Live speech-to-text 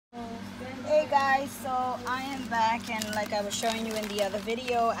Hey guys, so I am back, and like I was showing you in the other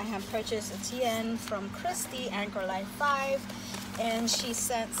video, I have purchased a TN from Kristi, Anchorlife5, and she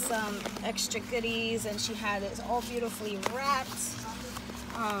sent some extra goodies, and she had it all beautifully wrapped,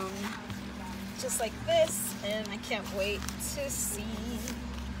 just like this, and I can't wait to see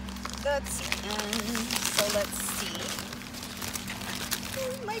the TN. So let's see.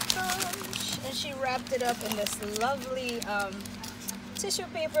 Oh my gosh! And she wrapped it up in this lovely tissue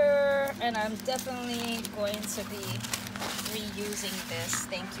paper, and I'm definitely going to be reusing this.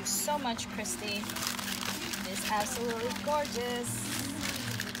 Thank you so much, Kristi. It is absolutely gorgeous.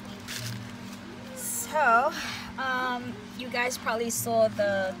 So you guys probably saw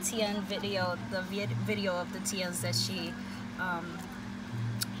the TN video, the video of the TNs that she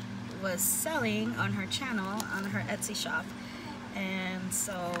was selling on her channel, on her Etsy shop. And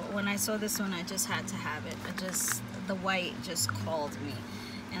so when I saw this one, I just had to have it. The white just called me.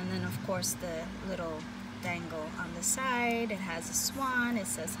 And then of course the little dangle on the side, it has a swan, it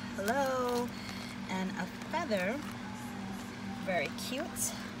says hello, and a feather, very cute.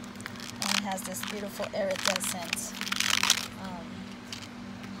 And it has this beautiful iridescent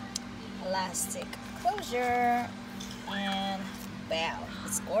elastic closure, and wow,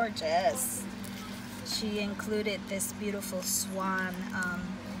 it's gorgeous. She included this beautiful swan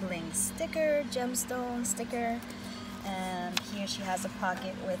bling sticker, gemstone sticker, and here she has a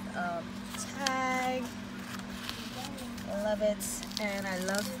pocket with a tag. I love it, and I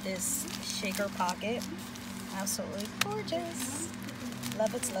love this shaker pocket. Absolutely gorgeous.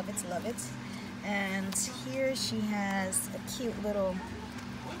 Love it, love it, love it. And here she has a cute little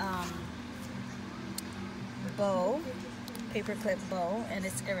bow, paperclip bow, and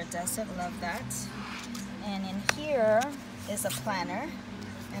it's iridescent. Love that. And in here is a planner,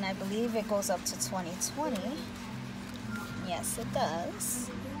 and I believe it goes up to 2020. Yes, it does.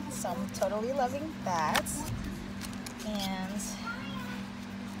 So I'm totally loving that. And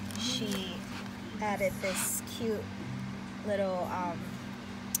she added this cute little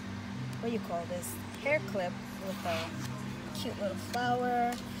what do you call this, hair clip with a cute little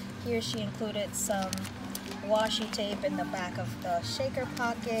flower. Here she included some washi tape in the back of the shaker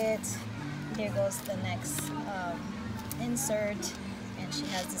pocket. Here goes the next insert, and she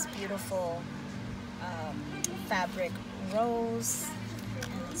has this beautiful fabric rose,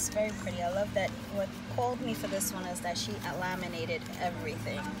 and it's very pretty. I love that. What called me for this one is that she laminated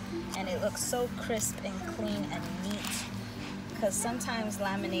everything, and it looks so crisp and clean and neat, because sometimes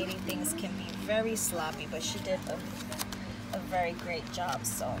laminating things can be very sloppy, but she did a very great job.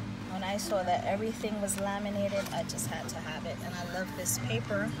 So when I saw that everything was laminated, I just had to have it. And I love this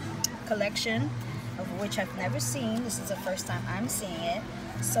paper collection, of which I've never seen. This is the first time I'm seeing it.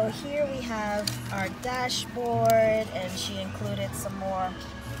 So here we have our dashboard, and she included some more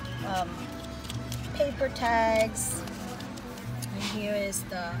paper tags. And here is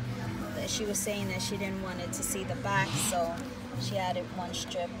she was saying that she didn't want it to see the back, so she added one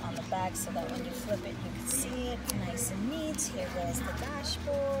strip on the back so that when you flip it, you can see it nice and neat. Here goes the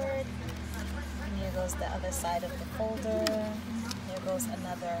dashboard, and here goes the other side of the folder. Here goes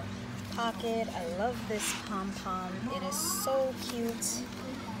another pocket. I love this pom-pom. It is so cute.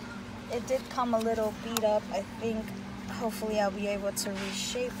 It did come a little beat up. I think hopefully I'll be able to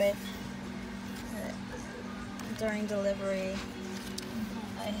reshape it during delivery.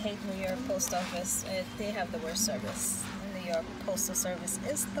 I hate New York Post Office. They have the worst service. New York Postal Service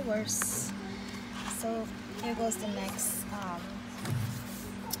is the worst. So here goes the next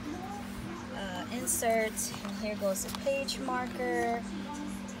insert, and here goes a page marker,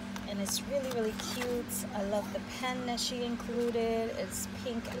 and it's really, really cute. I love the pen that she included. It's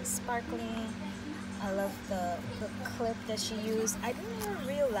pink and sparkling. I love the clip that she used. I didn't even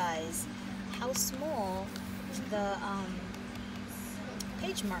realize how small the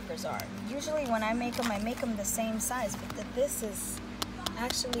page markers are. Usually when I make them the same size, but this is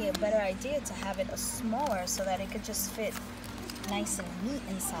actually a better idea to have it smaller so that it could just fit nice and neat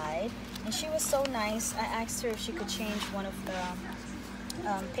inside. And she was so nice. I asked her if she could change one of the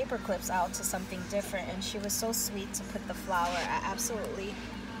paper clips out to something different, and she was so sweet to put the flower. I absolutely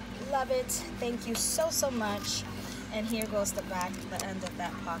love it. Thank you so much. And here goes the back, the end of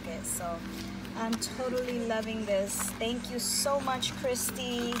that pocket. So I'm totally loving this. Thank you so much,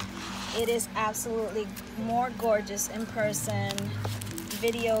 Kristi. It is absolutely more gorgeous in person.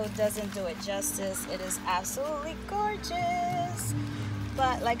 Video doesn't do it justice. It is absolutely gorgeous.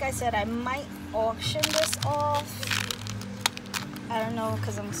 But like I said, I might auction this off. I don't know,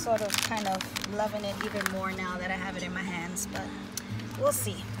 because I'm sort of kind of loving it even more now that I have it in my hands, but we'll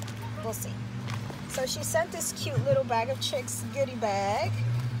see. We'll see. So she sent this cute little bag of tricks goodie bag,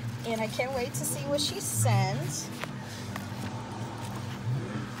 and and I can't wait to see what she sent.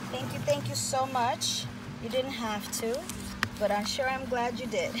 Thank you so much. You didn't have to, but I'm sure I'm glad you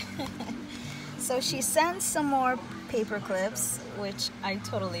did. So she sent some more paper clips, which I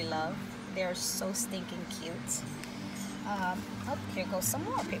totally love. They're so stinking cute. Oh, here goes some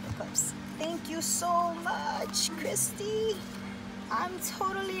more paper clips. Thank you so much, Christy. I'm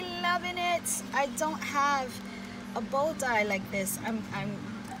totally loving it. I don't have a bow tie like this.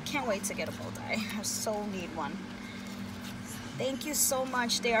 Can't wait to get a bow tie. I so need one. Thank you so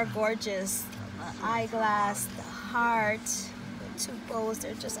much. They are gorgeous. The eyeglass, the heart, the two bows,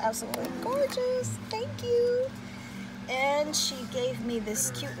 they're just absolutely gorgeous. Thank you. And she gave me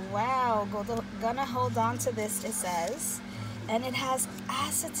this cute, wow, gonna hold on to this, it says. And it has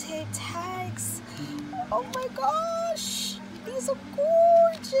acetate tags. Oh my gosh, these are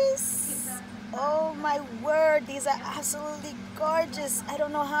gorgeous. Oh my word, these are absolutely gorgeous. I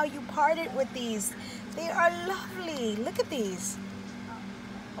don't know how you parted with these. They are lovely. Look at these.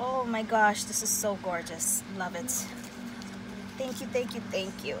 Oh my gosh, this is so gorgeous. Love it. Thank you, thank you,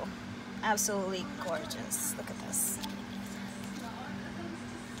 thank you. Absolutely gorgeous. Look at this.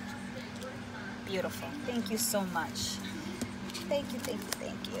 Beautiful. Thank you so much. Thank you, thank you,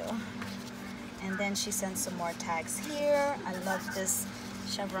 thank you. And then she sent some more tags here. I love this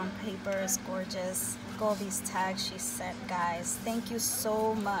chevron paper. It's gorgeous. Look at all these tags she sent, guys. Thank you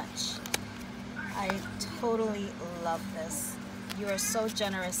so much. I totally love this. You are so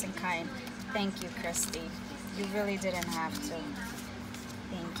generous and kind. Thank you, Christy. You really didn't have to.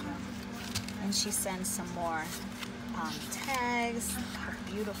 Thank you. And she sent some more tags. Look how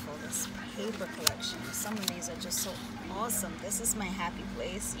beautiful this paper collection. Some of these are just so awesome. This is my happy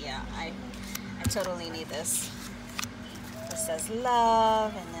place. Yeah, I totally need this. It says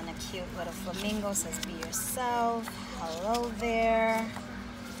love, and then a cute little flamingo says be yourself. Hello there.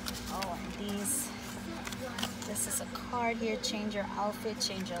 Oh, and this is a card here. Change your outfit,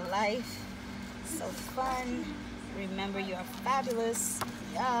 change your life. So fun. Remember, you are fabulous.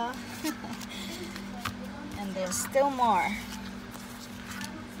 Yeah. And there's still more.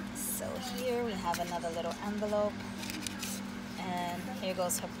 So here we have another little envelope. And here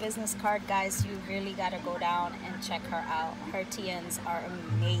goes her business card. Guys, you really got to go down and check her out. Her TNs are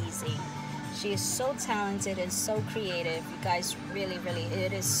amazing. She is so talented and so creative. You guys, really,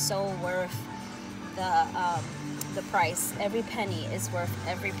 it is so worth the price. Every penny is worth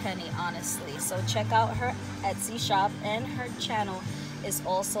every penny, honestly. So check out her Etsy shop, and her channel is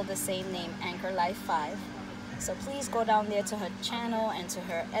also the same name, Anchorlife5. So please go down there to her channel and to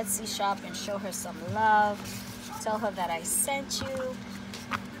her Etsy shop and show her some love. Tell her that I sent you.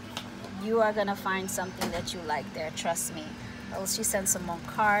 You are gonna find something that you like there, trust me. Oh, she sent some more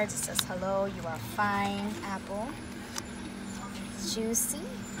cards. It says, hello, you are fine, apple. Juicy.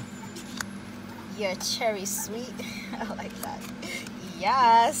 You're cherry sweet. I like that.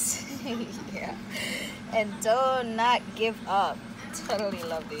 Yes. Yeah. And do not give up. Totally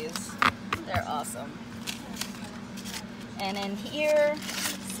love these. They're awesome. And in here,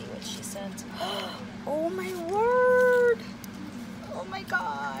 let's see what she sent. Oh my word. Oh my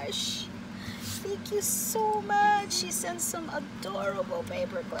gosh. Thank you so much. She sent some adorable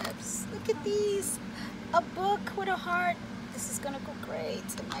paper clips. Look at these. A book with a heart. This is gonna go great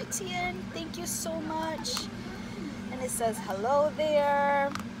in my TN. Thank you so much. And it says, hello there.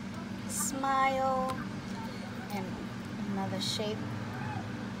 Smile. And another shape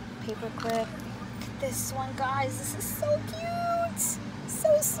paper clip. Look at this one, guys. This is so cute.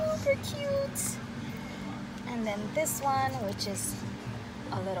 So super cute. And then this one, which is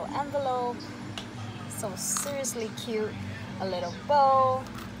a little envelope. So seriously cute. A little bow.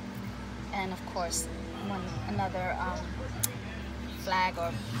 And of course, another flag,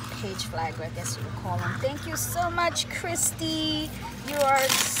 or page flag, I guess you would call them. Thank you so much, Christy. You are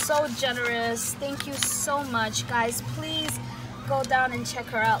so generous. Thank you so much, guys. Please go down and check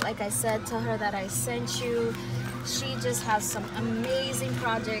her out. Like I said, tell her that I sent you. She just has some amazing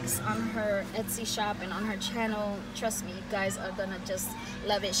projects on her Etsy shop and on her channel. Trust me, you guys are gonna just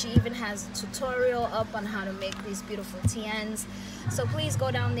love it. She even has a tutorial up on how to make these beautiful TNs. So please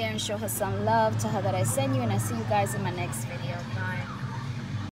go down there and show her some love. Tell her that I sent you, and I see you guys in my next video. Bye.